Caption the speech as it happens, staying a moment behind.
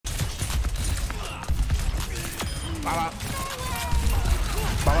Oh,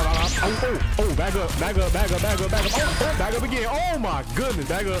 back up. Oh, back up again. Oh my goodness,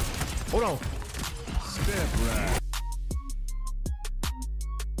 back up. Hold on. Step right.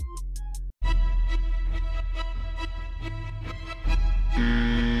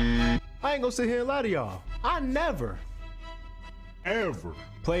 I ain't gonna sit here and lie to y'all. I never, ever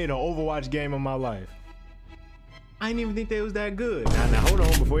played an Overwatch game in my life. I didn't even think they was that good. Now hold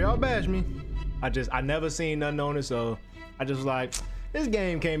on, before y'all bash me. I never seen nothing on it, so I just was like, this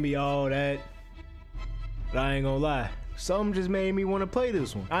game can't be all that. But I ain't gonna lie, something just made me want to play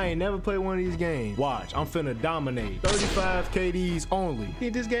this one. I ain't never played one of these games. Watch, I'm finna dominate. 35 KDs only.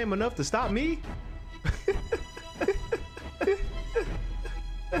 Think this game enough to stop me?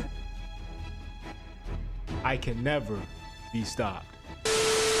 I can never be stopped.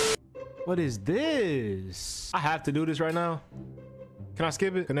 What is this? I have to do this right now. Can I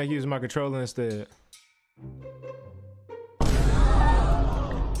skip it? Can I use my controller instead?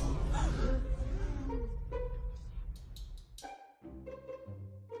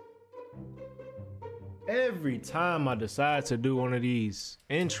 Every time I decide to do one of these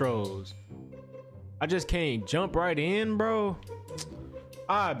intros, I just can't jump right in, bro.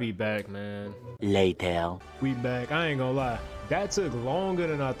 I'll be back, man. Later. We back. I ain't gonna lie. That took longer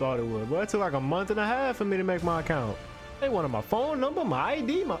than I thought it would. Well, it took like a month and a half for me to make my account. They wanted my phone number, my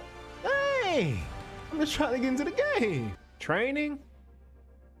ID, my... Dang! I'm just trying to get into the game. Training?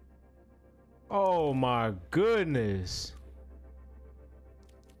 Oh my goodness.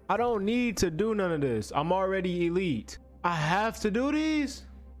 I don't need to do none of this. I'm already elite. I have to do these?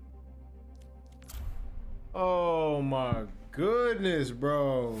 Oh my goodness,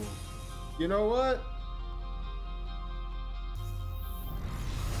 bro. You know what?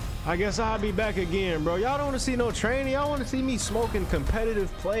 I guess I'll be back again, bro. Y'all don't want to see no training. Y'all want to see me smoking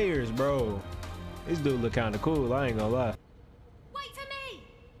competitive players, bro. This dude look kind of cool. I ain't gonna lie. Wait for me.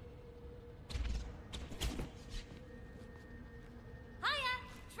 Hiya,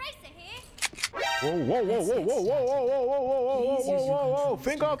 Tracer here. Whoa.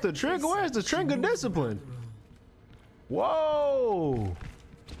 Think off the trigger. Where's the trigger discipline? Whoa.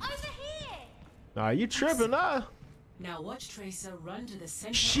 Over here. Nah, you tripping, nah. Now watch Tracer run to the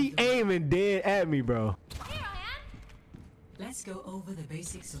center. She aiming dead at me, bro. Here I am. Let's go over the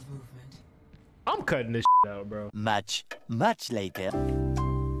basics of movement. I'm cutting this out, bro. Much later.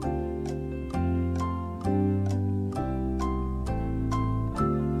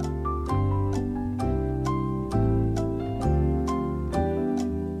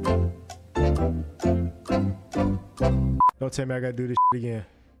 Don't tell me I gotta do this again.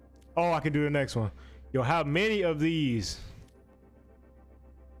 Oh, I can do the next one. Yo, how many of these?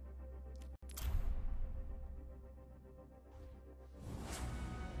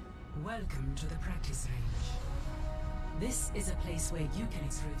 Welcome to the practice range. This is a place where you can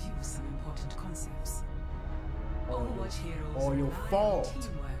review some important concepts. Overwatch heroes all your rely fault. on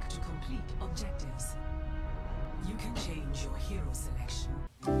teamwork to complete objectives. You can change your hero selection.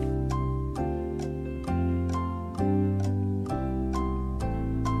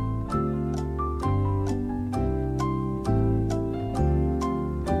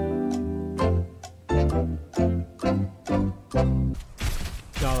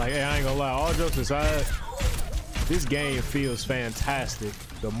 No, like, hey, I ain't gonna lie, all jokes aside, this game feels fantastic.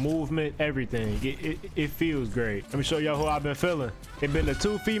 The movement, everything, it feels great. Let me show y'all who I've been feeling. It's been the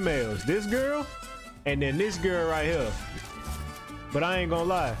two females, this girl, and then this girl right here. But I ain't gonna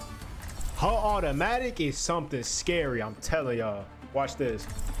lie, her automatic is something scary, I'm telling y'all. Watch this.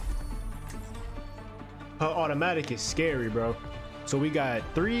 Her automatic is scary, bro. So we got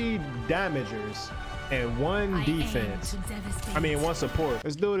 3 damagers and 1 defense. I mean, 1 support.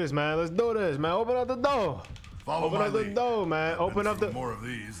 Let's do this, man. Let's do this, man. Open up the door. Open up the door, man. Open up the... More of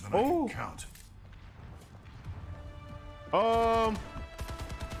these than I can count. Oh,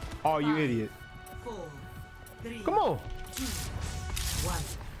 you idiot. 4, 3, Come on. 2, 1.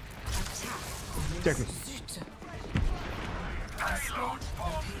 Attack. Check me.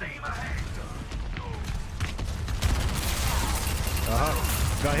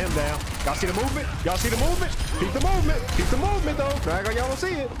 Got him down. Y'all see the movement? Y'all see the movement? Keep the movement. Keep the movement, though. Drag like y'all don't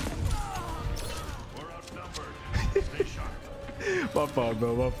see it. My fault,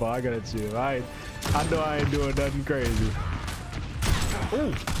 bro. My fault. I gotta chill. I know I ain't doing nothing crazy.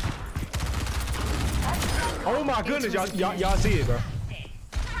 Ooh. Oh my goodness, y'all see it, bro.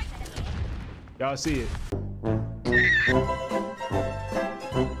 Y'all see it.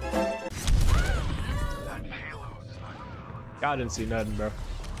 Y'all didn't see nothing, bro.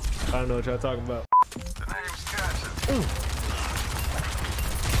 I don't know what y'all talking about. Ooh.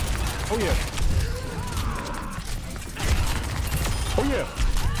 Oh yeah. Oh yeah.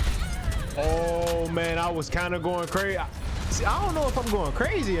 Oh man, I was kind of going crazy. See, I don't know if I'm going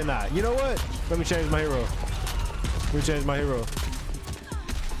crazy or not. You know what? Let me change my hero. Let me change my hero.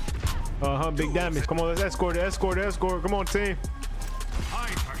 Big damage. Come on, let's escort it, escort it, escort. Come on, team.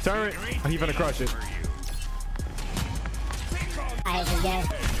 Turn it. Oh, he's gonna crush it. I can go.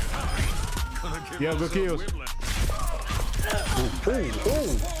 Yeah, good kills. Ooh, ooh,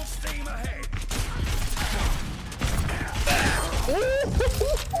 ooh.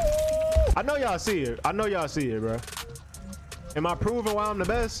 I know y'all see it. I know y'all see it, bro. Am I proving why I'm the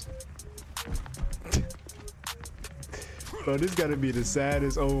best? Bro, this gotta be the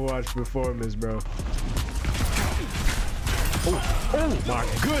saddest Overwatch performance, bro. Oh my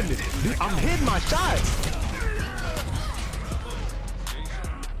goodness. Dude, I'm hitting my shots.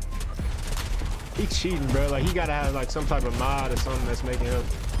 He's cheating, bro. Like, he gotta have like some type of mod or something that's making him,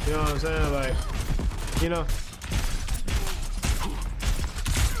 you know what I'm saying? Like, you know.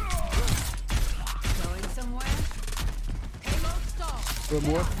 Going somewhere? Good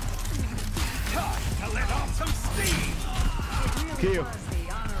boy. Let off some steam. Kill.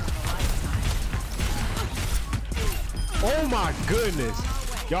 Oh my goodness.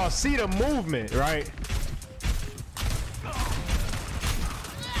 Y'all see the movement, right?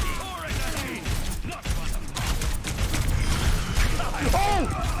 Oh!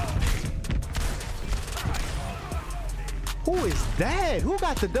 Who is that? Who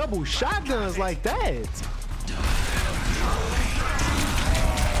got the double shotguns like that?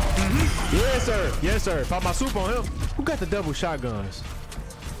 Yes, sir. Yes, sir. Pop my soup on him. Who got the double shotguns?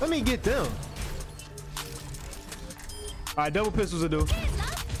 Let me get them. All right, double pistols will do. Here's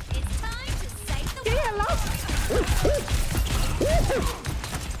love. It's time to save the world. Yeah, love.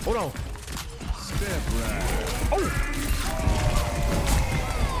 Hold on. Step right. Oh.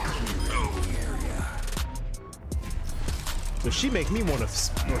 But she make me wanna.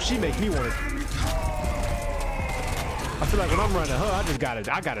 She make me wanna. I feel like when I'm running her,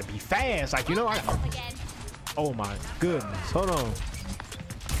 I gotta be fast. Like, you know, Again. oh my goodness. Hold on.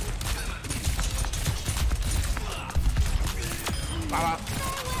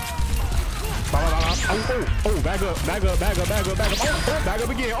 Oh, back up, back up, back up, back up, back up. Oh, back up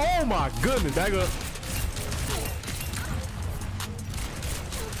again. Oh my goodness, back up.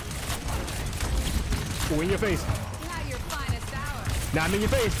 Oh, in your face. Not your finest hour. Now I'm in your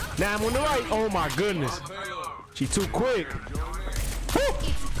face. Now I'm on the right. Oh my goodness. She too quick. Woo!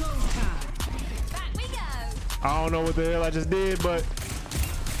 It's go time. Back we go. I don't know what the hell I just did, but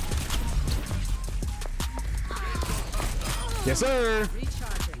yes, sir.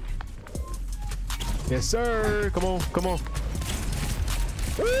 Recharging. Yes, sir. Come on, come on.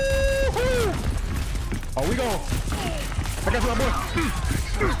 Woo-hoo! Oh, we going. I got my boy.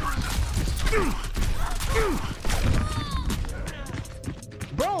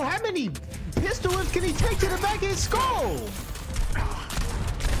 Bro, how many pistol whips can he take to the back of his skull?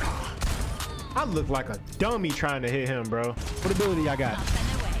 I look like a dummy trying to hit him, bro. What ability I got?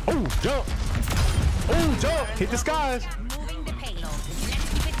 Oh, jump. Oh, jump. Hit the skies. Moving the payload. Let's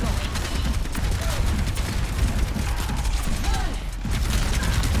keep it going.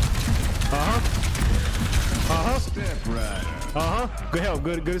 Step right. Good help.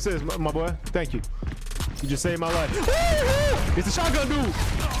 Good assist, my boy. Thank you. You just saved my life. It's a shotgun dude.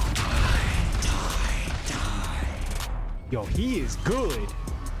 Yo, he is good.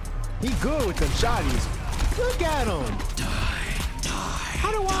 He good with them shotties. Look at him.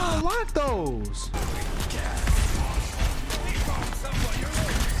 How do I unlock those?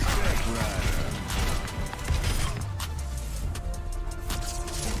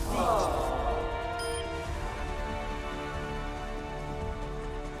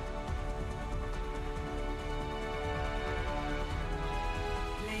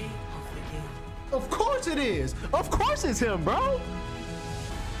 Play of the game. Of course it is. Of course it's him, bro.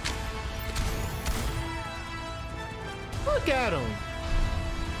 Look at him.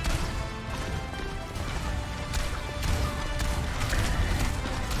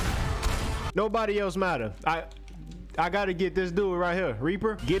 Nobody else matter. I gotta get this dude right here,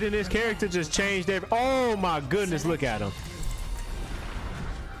 Reaper. Getting this character just changed every. Oh my goodness, look at him.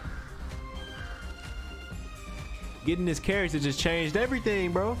 Getting this character just changed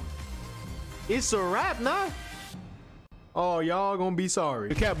everything, bro. It's a wrap now. Oh, y'all gonna be sorry.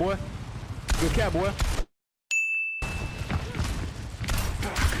 Good cat, boy. Good cat, boy.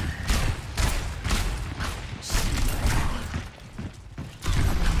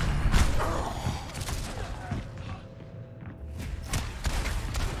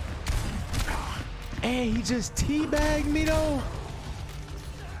 Hey, he just teabagged me though.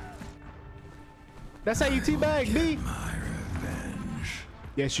 That's how you teabag me.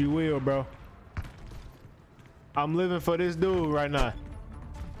 Yes, you will, bro. I'm living for this dude right now.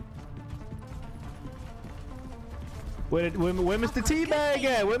 Where Mr. Teabag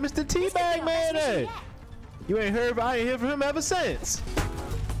at? Where Mr. Teabag man at? You ain't heard, I ain't heard from him ever since.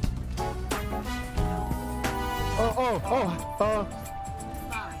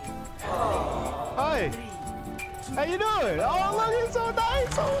 Hey, how you doing? Oh, look, he's so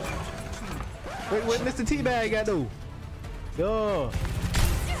nice. What Mr. Teabag got to do? Yo.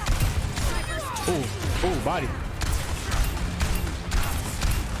 Oh, body.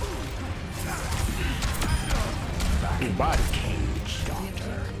 Ooh, body.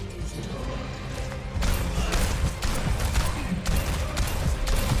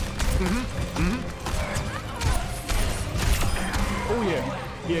 Oh yeah.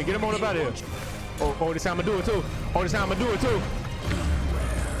 Yeah, get him on up out of here. Oh, this time I'm gonna do it too. Oh, this time I'm gonna do it too.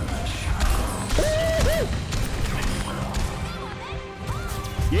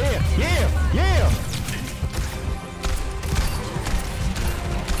 Yeah.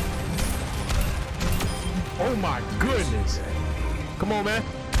 Oh my goodness. Come on, man.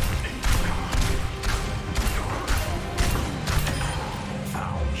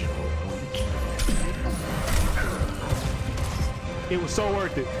 It was so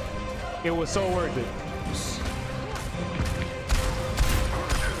worth it. It was so worth it.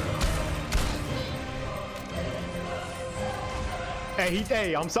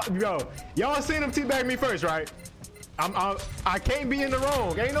 Hey, I'm sorry, yo. Y'all seen him teabag me first, right? I can't be in the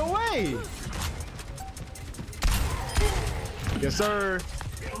wrong. Ain't no way. Yes, sir.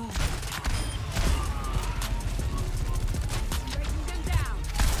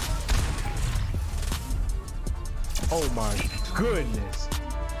 Oh my goodness.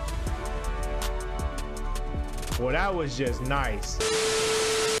 Well, that was just nice.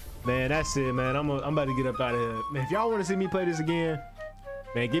 Man, that's it, man. I'm about to get up out of here. Man, if y'all want to see me play this again,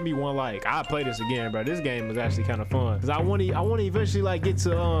 man, give me one like. I'll play this again, bro. This game was actually kind of fun. Cause I want to eventually like get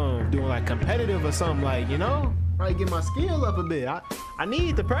to doing like competitive or something, like, you know, probably get my skill up a bit. I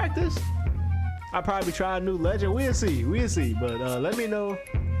need to practice. I'll probably try a new legend. We'll see. But let me know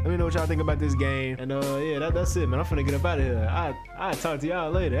what y'all think about this game. And yeah, that's it, man. I'm finna get up out of here. I'll talk to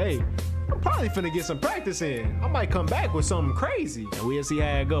y'all later. Hey, I'm probably finna get some practice in. I might come back with something crazy, and we'll see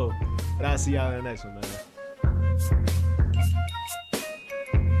how it go. But I'll see y'all in the next one, man.